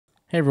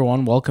Hey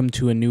everyone, welcome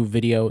to a new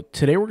video.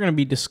 Today we're going to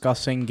be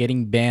discussing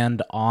getting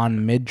banned on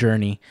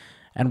Midjourney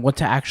and what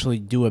to actually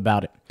do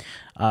about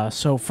it.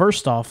 So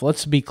first off,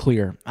 let's be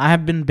clear. I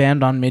have been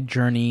banned on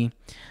Midjourney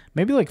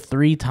maybe like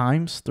 4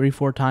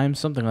 times,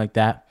 something like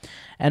that.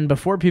 And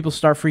before people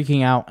start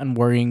freaking out and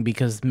worrying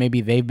because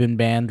maybe they've been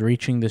banned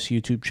reaching this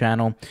YouTube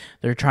channel,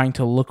 they're trying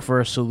to look for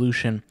a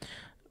solution.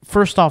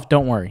 First off,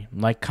 don't worry.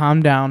 Like,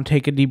 calm down,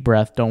 take a deep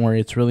breath. Don't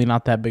worry, it's really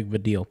not that big of a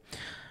deal.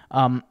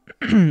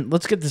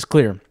 Let's get this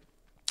clear.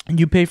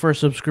 You pay for a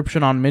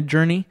subscription on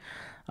Midjourney,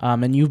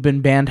 and you've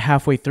been banned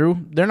halfway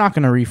through, they're not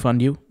going to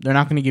refund you. They're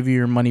not going to give you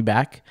your money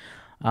back.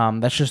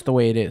 That's just the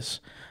way it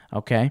is,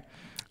 okay?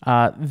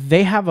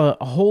 They have a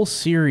whole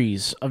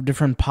series of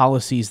different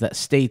policies that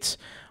states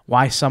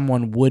why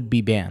someone would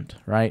be banned,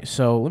 right?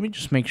 So let me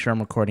just make sure I'm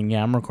recording.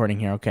 Yeah, I'm recording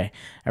here. Okay,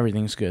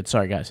 everything's good.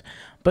 Sorry, guys.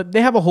 But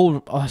they have a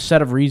whole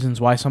set of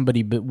reasons why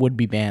somebody would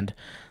be banned.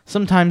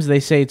 Sometimes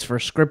they say it's for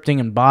scripting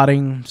and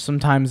botting.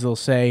 Sometimes they'll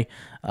say,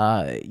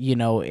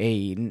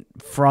 a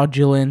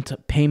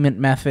fraudulent payment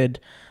method.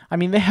 I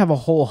mean, they have a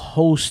whole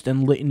host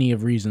and litany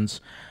of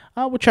reasons,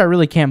 which I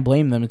really can't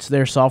blame them. It's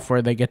their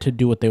software. They get to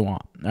do what they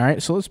want. All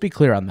right, so let's be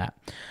clear on that.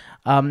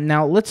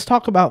 Now, let's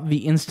talk about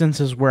the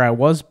instances where I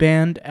was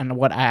banned and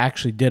what I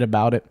actually did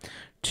about it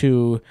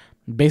to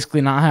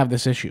basically not have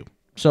this issue.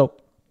 So,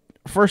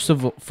 first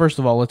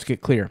of all, let's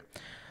get clear.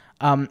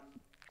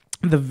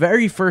 The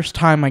very first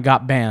time I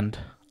got banned,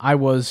 I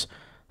was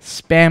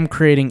spam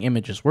creating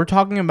images. We're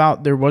talking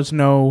about there was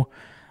no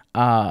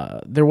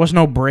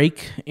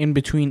break in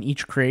between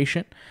each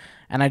creation,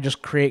 and I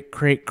just create.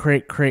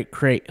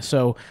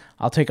 So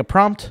I'll take a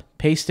prompt,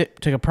 paste it,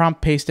 take a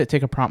prompt, paste it,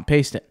 take a prompt,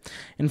 paste it.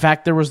 In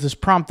fact, there was this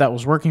prompt that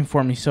was working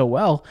for me so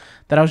well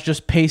that I was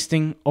just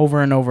pasting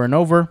over and over and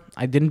over.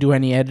 I didn't do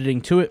any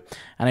editing to it,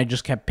 and I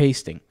just kept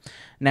pasting.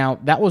 Now,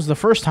 that was the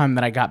first time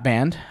that I got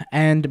banned,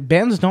 and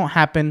bans don't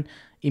happen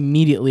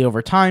immediately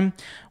over time.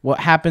 What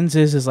happens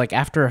is like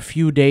after a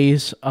few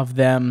days of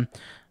them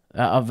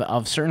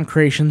of certain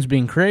creations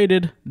being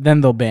created,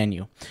 then they'll ban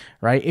you,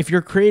 right? If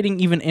you're creating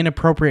even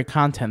inappropriate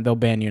content, they'll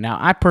ban you. Now,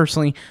 I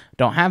personally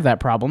don't have that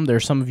problem.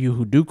 There's some of you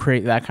who do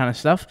create that kind of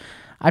stuff.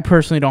 I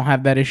personally don't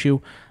have that issue,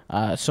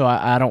 so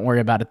I don't worry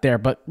about it there.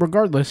 But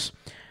regardless,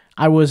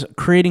 I was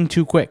creating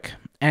too quick,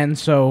 and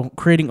so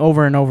creating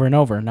over and over and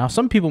over. Now,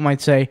 some people might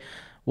say,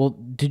 well,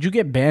 did you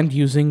get banned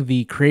using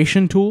the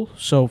creation tool?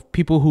 So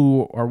people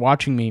who are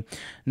watching me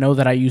know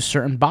that I use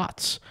certain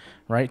bots,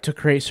 right, to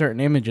create certain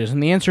images.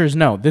 And the answer is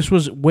no. This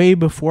was way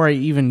before I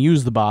even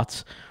used the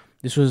bots.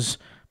 This was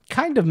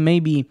kind of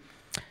maybe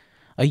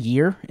a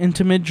year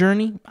into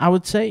Midjourney, I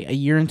would say. A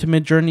year into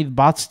Midjourney, the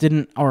bots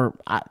didn't, or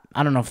I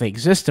don't know if they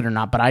existed or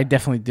not, but I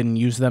definitely didn't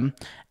use them.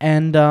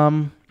 And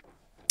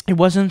it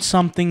wasn't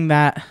something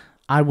that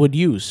I would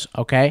use,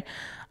 okay,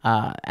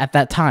 at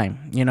that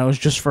time. You know, it was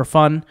just for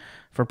fun,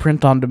 for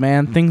print on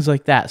demand, things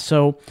like that.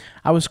 So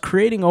I was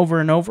creating over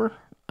and over,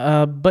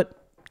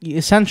 but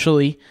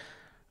essentially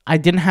I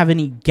didn't have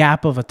any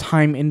gap of a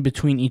time in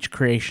between each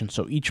creation,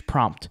 so each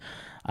prompt,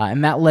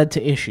 and that led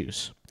to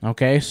issues.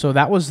 Okay, so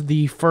that was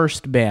the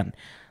first ban.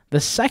 The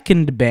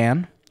second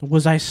ban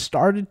was I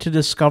started to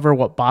discover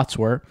what bots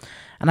were,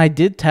 and I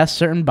did test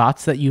certain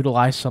bots that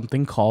utilize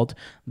something called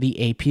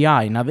the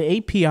API. Now, the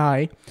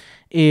API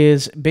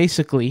is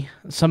basically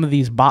some of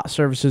these bot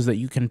services that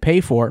you can pay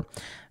for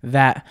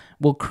that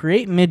will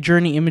create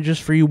Midjourney images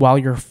for you while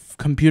your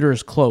computer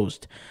is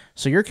closed.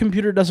 So your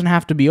computer doesn't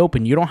have to be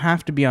open. You don't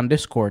have to be on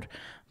Discord,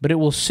 but it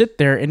will sit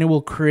there and it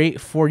will create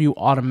for you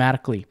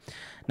automatically.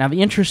 Now,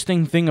 the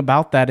interesting thing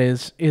about that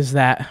is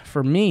that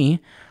for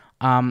me,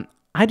 I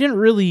didn't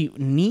really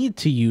need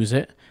to use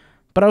it,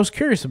 but I was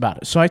curious about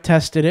it. So I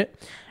tested it,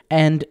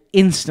 and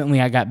instantly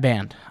I got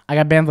banned. I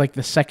got banned like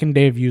the second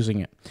day of using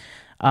it.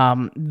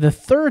 The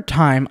third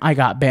time I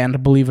got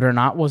banned, believe it or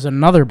not, was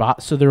another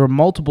bot. So there were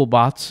multiple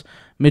bots,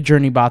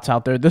 Midjourney bots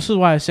out there. This is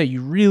why I say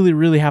you really,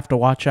 really have to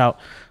watch out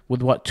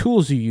with what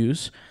tools you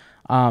use.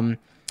 The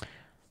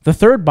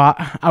third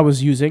bot I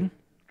was using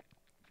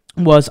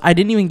was, I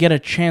didn't even get a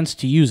chance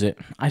to use it.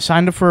 I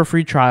signed up for a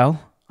free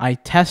trial. I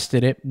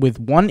tested it with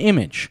one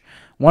image,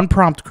 one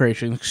prompt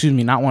creation, excuse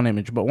me, not one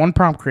image, but one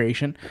prompt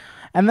creation.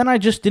 And then I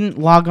just didn't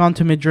log on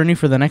to Midjourney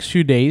for the next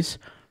few days.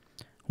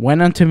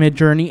 Went onto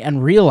Midjourney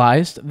and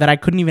realized that I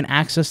couldn't even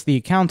access the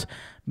account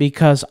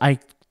because I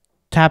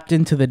tapped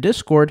into the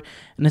Discord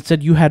and it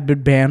said you had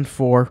been banned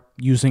for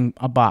using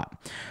a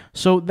bot.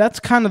 So that's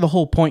kind of the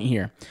whole point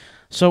here.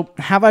 So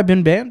have I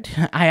been banned?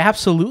 I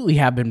absolutely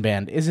have been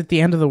banned. Is it the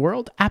end of the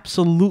world?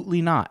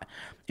 Absolutely not.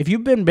 If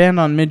you've been banned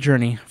on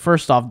Midjourney,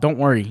 first off, don't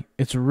worry.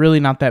 It's really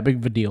not that big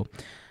of a deal.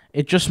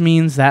 It just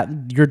means that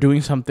you're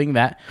doing something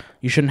that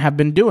you shouldn't have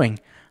been doing.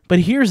 But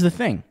here's the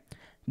thing.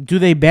 Do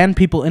they ban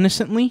people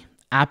innocently?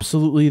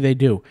 Absolutely they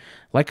do.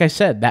 Like I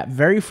said, that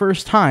very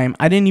first time,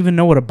 I didn't even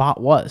know what a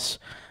bot was.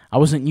 I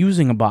wasn't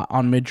using a bot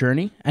on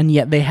Midjourney, and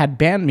yet they had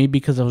banned me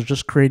because I was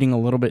just creating a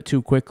little bit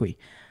too quickly.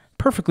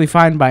 Perfectly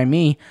fine by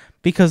me,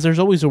 because there's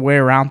always a way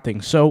around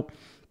things. So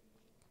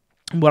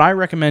what I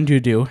recommend you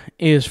do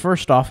is,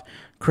 first off,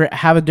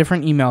 have a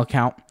different email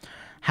account,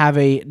 have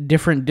a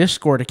different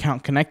Discord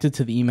account connected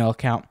to the email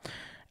account.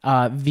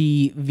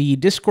 The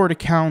Discord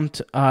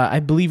account, I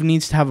believe,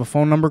 needs to have a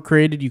phone number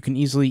created. You can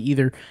easily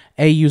either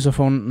use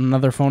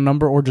another phone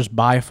number, or just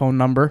buy a phone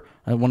number,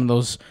 one of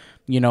those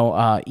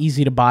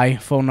easy to buy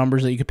phone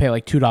numbers that you could pay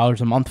like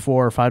 $2 a month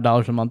for, or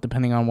 $5 a month,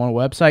 depending on one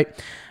website.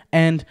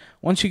 And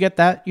once you get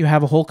that, you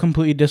have a whole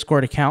complete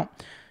Discord account.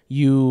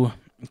 You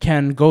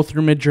can go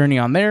through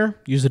Midjourney on there,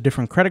 use a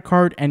different credit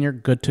card, and you're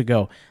good to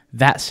go.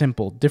 That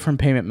simple, different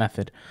payment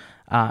method.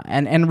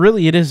 And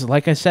really, it is,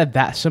 like I said,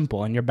 that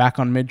simple, and you're back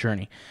on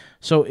Midjourney.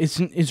 So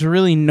it's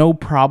really no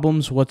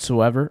problems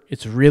whatsoever.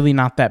 It's really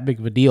not that big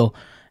of a deal.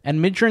 And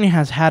Midjourney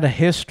has had a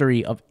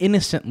history of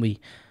innocently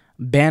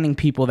banning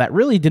people that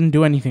really didn't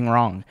do anything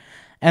wrong.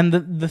 And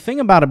the thing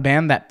about a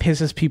ban that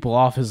pisses people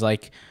off is,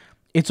 like,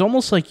 it's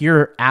almost like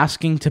you're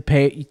asking to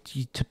pay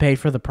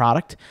for the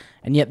product,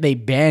 and yet they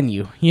ban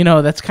you.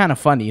 That's kind of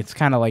funny. It's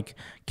kind of like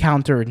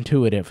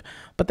counterintuitive.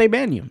 But they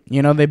ban you.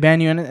 They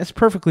ban you, and it's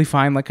perfectly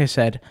fine, like I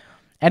said.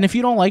 And if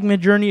you don't like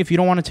Midjourney, if you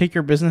don't want to take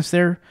your business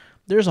there,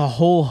 there's a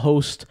whole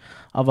host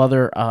of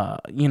other,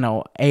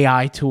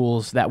 AI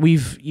tools that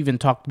we've even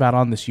talked about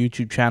on this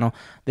YouTube channel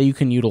that you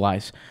can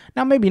utilize.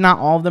 Now, maybe not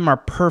all of them are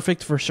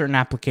perfect for certain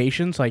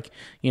applications. Like,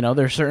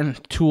 there's certain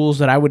tools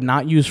that I would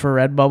not use for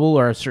Redbubble,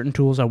 or certain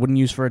tools I wouldn't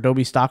use for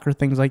Adobe Stock or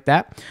things like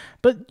that.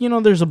 But,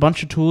 there's a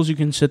bunch of tools you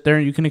can sit there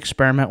and you can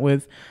experiment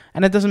with.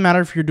 And it doesn't matter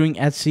if you're doing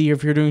Etsy, or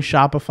if you're doing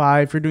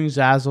Shopify, if you're doing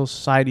Zazzle,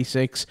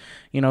 Society6,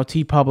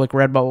 TeePublic,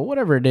 Redbubble,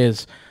 whatever it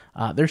is.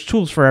 There's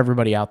tools for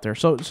everybody out there.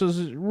 So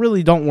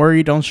really don't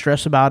worry, don't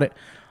stress about it.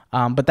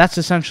 But that's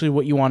essentially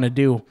what you want to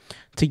do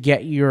to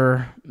get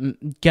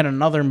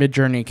another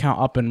Midjourney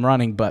account up and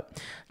running.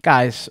 But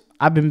guys,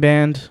 I've been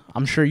banned.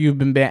 I'm sure you've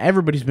been banned.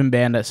 Everybody's been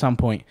banned at some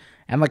point.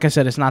 And like I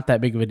said, it's not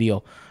that big of a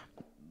deal.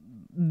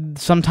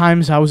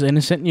 Sometimes I was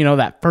innocent.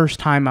 That first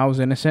time I was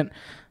innocent.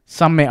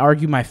 Some may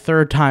argue my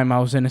third time I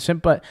was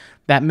innocent, but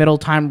that middle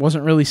time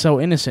wasn't really so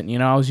innocent.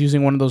 I was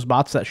using one of those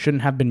bots that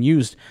shouldn't have been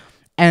used.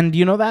 And,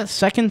 that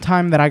second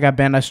time that I got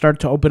banned, I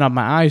started to open up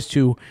my eyes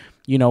to,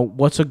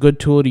 what's a good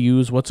tool to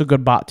use, what's a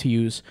good bot to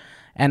use.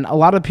 And a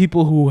lot of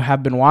people who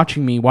have been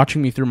watching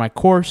me through my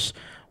course,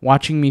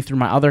 watching me through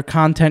my other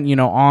content,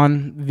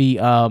 on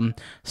the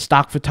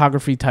stock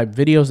photography type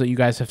videos that you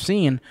guys have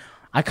seen,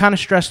 I kind of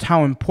stressed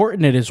how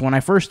important it is when I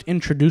first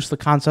introduced the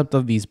concept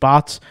of these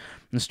bots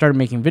and started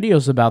making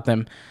videos about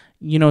them.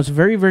 It's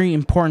very, very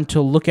important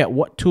to look at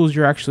what tools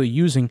you're actually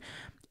using.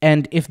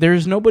 And if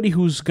there's nobody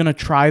who's going to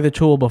try the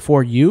tool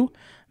before you,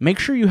 make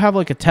sure you have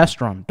like a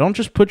test run. Don't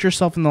just put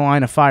yourself in the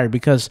line of fire,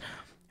 because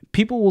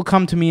people will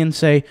come to me and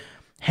say,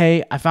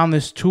 hey, I found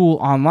this tool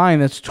online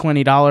that's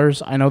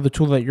 $20. I know the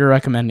tool that you're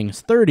recommending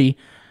is $30.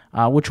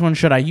 Which one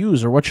should I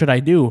use, or what should I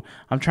do?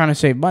 I'm trying to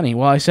save money.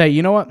 Well, I say,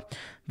 you know what?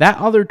 That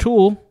other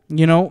tool,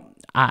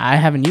 I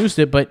haven't used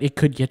it, but it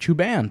could get you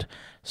banned.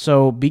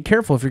 So be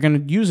careful. If you're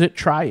going to use it,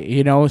 try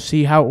it,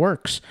 see how it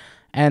works.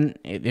 And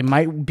it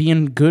might be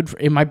good.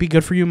 It might be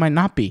good for you. It might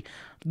not be.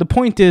 The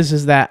point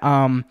is that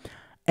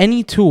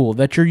any tool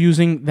that you're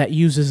using that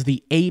uses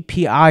the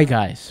API,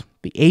 guys,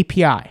 the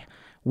API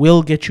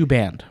will get you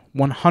banned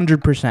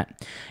 100%.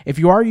 If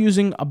you are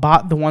using a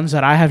bot, the ones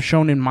that I have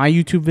shown in my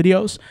YouTube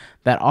videos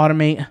that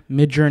automate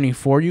Midjourney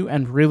for you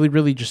and really,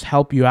 really just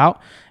help you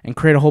out and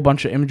create a whole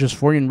bunch of images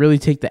for you and really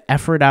take the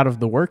effort out of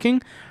the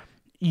working,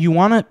 you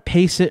want to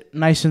pace it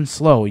nice and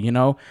slow.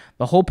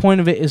 The whole point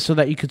of it is so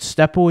that you could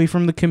step away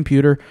from the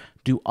computer,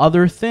 do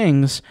other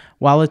things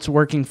while it's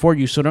working for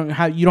you. So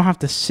you don't have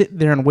to sit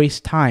there and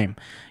waste time,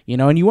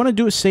 and you want to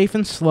do it safe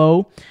and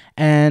slow,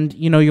 and,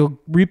 you'll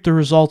reap the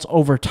results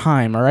over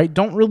time. All right.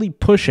 Don't really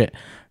push it.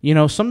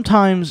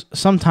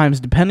 Sometimes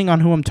depending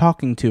on who I'm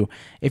talking to,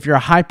 if you're a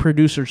high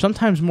producer,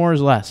 sometimes more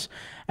is less.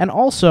 And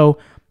also,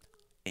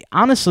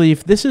 honestly,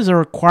 if this is a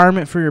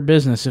requirement for your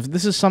business, if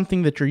this is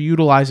something that you're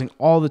utilizing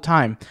all the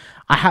time,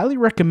 I highly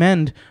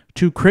recommend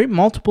to create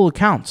multiple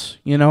accounts.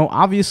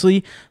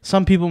 Obviously,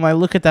 some people might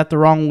look at that the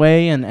wrong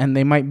way, and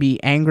they might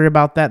be angry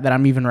about that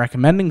I'm even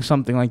recommending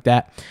something like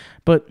that.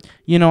 But,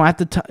 at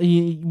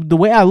the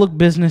way I look at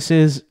business,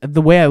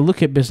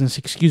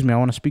 I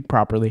want to speak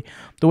properly.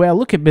 The way I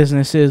look at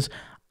business is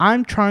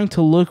I'm trying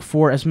to look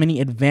for as many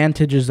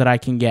advantages that I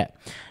can get.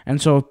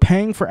 And so if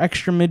paying for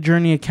extra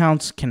Midjourney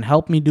accounts can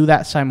help me do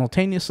that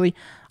simultaneously,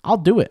 I'll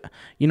do it.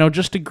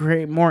 Just to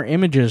create more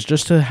images,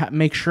 just to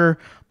make sure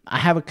I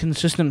have a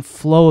consistent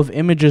flow of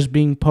images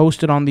being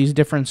posted on these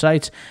different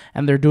sites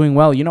and they're doing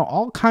well.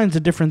 All kinds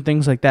of different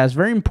things like that is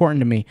very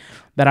important to me,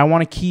 that I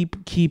want to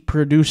keep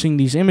producing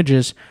these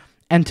images.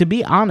 And to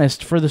be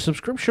honest, for the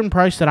subscription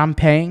price that I'm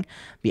paying,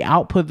 the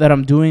output that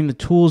I'm doing, the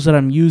tools that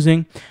I'm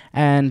using,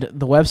 and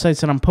the websites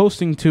that I'm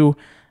posting to,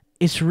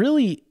 it's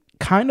really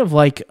kind of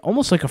like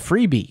almost like a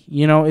freebie.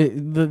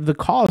 The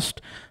cost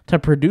to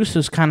produce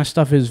this kind of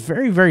stuff is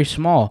very, very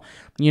small.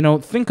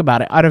 Think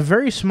about it. At a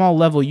very small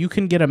level, you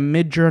can get a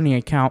Midjourney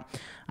account.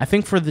 I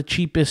think for the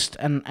cheapest,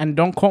 and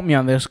don't quote me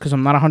on this because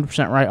I'm not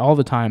 100% right all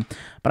the time,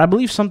 but I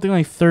believe something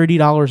like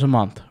 $30 a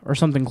month or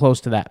something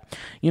close to that.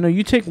 You know,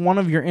 you take one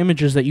of your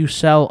images that you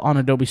sell on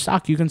Adobe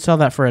Stock, you can sell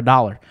that for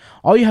 $1.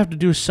 All you have to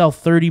do is sell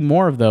 30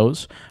 more of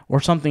those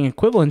or something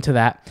equivalent to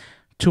that,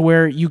 to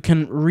where you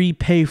can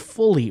repay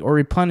fully or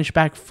replenish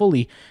back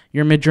fully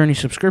your Midjourney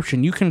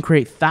subscription. You can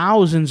create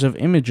thousands of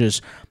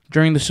images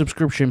during the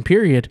subscription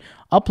period,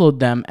 upload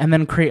them, and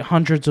then create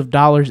hundreds of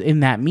dollars in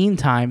that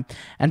meantime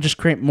and just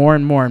create more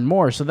and more and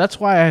more. So that's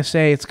why I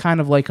say it's kind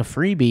of like a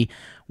freebie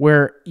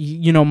where,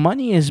 you know,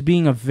 money is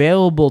being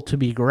available to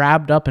be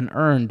grabbed up and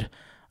earned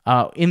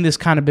in this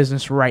kind of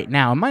business right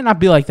now. It might not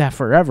be like that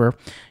forever.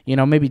 You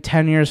know, maybe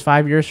 10 years,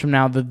 5 years from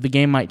now, the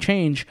game might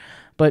change.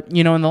 But,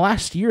 you know, in the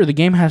last year, the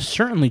game has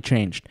certainly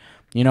changed.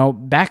 You know,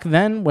 back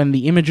then when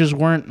the images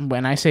weren't,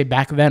 when I say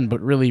back then,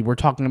 but really we're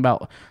talking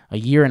about a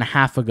year and a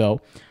half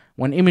ago,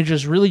 when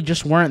images really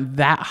just weren't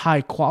that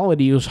high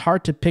quality, it was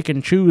hard to pick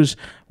and choose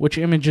which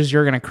images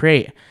you're going to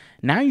create.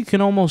 Now you can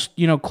almost,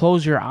 you know,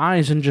 close your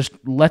eyes and just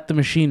let the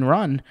machine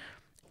run,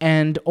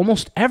 and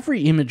almost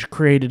every image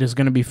created is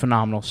going to be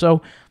phenomenal.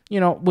 So, you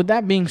know, with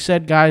that being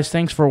said, guys,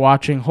 thanks for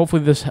watching.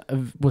 Hopefully this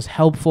was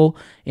helpful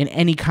in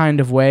any kind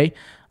of way.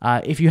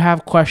 If you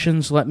have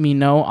questions, let me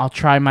know. I'll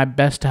try my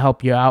best to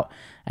help you out.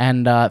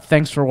 And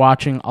thanks for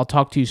watching. I'll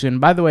talk to you soon.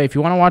 By the way, if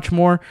you want to watch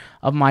more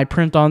of my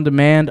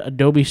print-on-demand,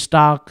 Adobe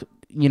Stock,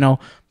 you know,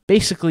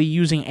 basically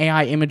using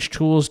AI image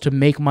tools to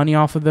make money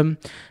off of them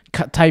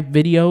type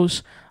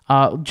videos,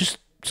 just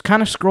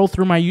kind of scroll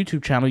through my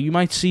YouTube channel. You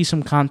might see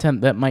some content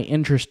that might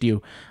interest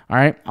you. All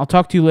right, I'll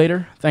talk to you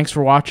later. Thanks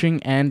for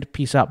watching, and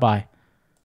peace out. Bye.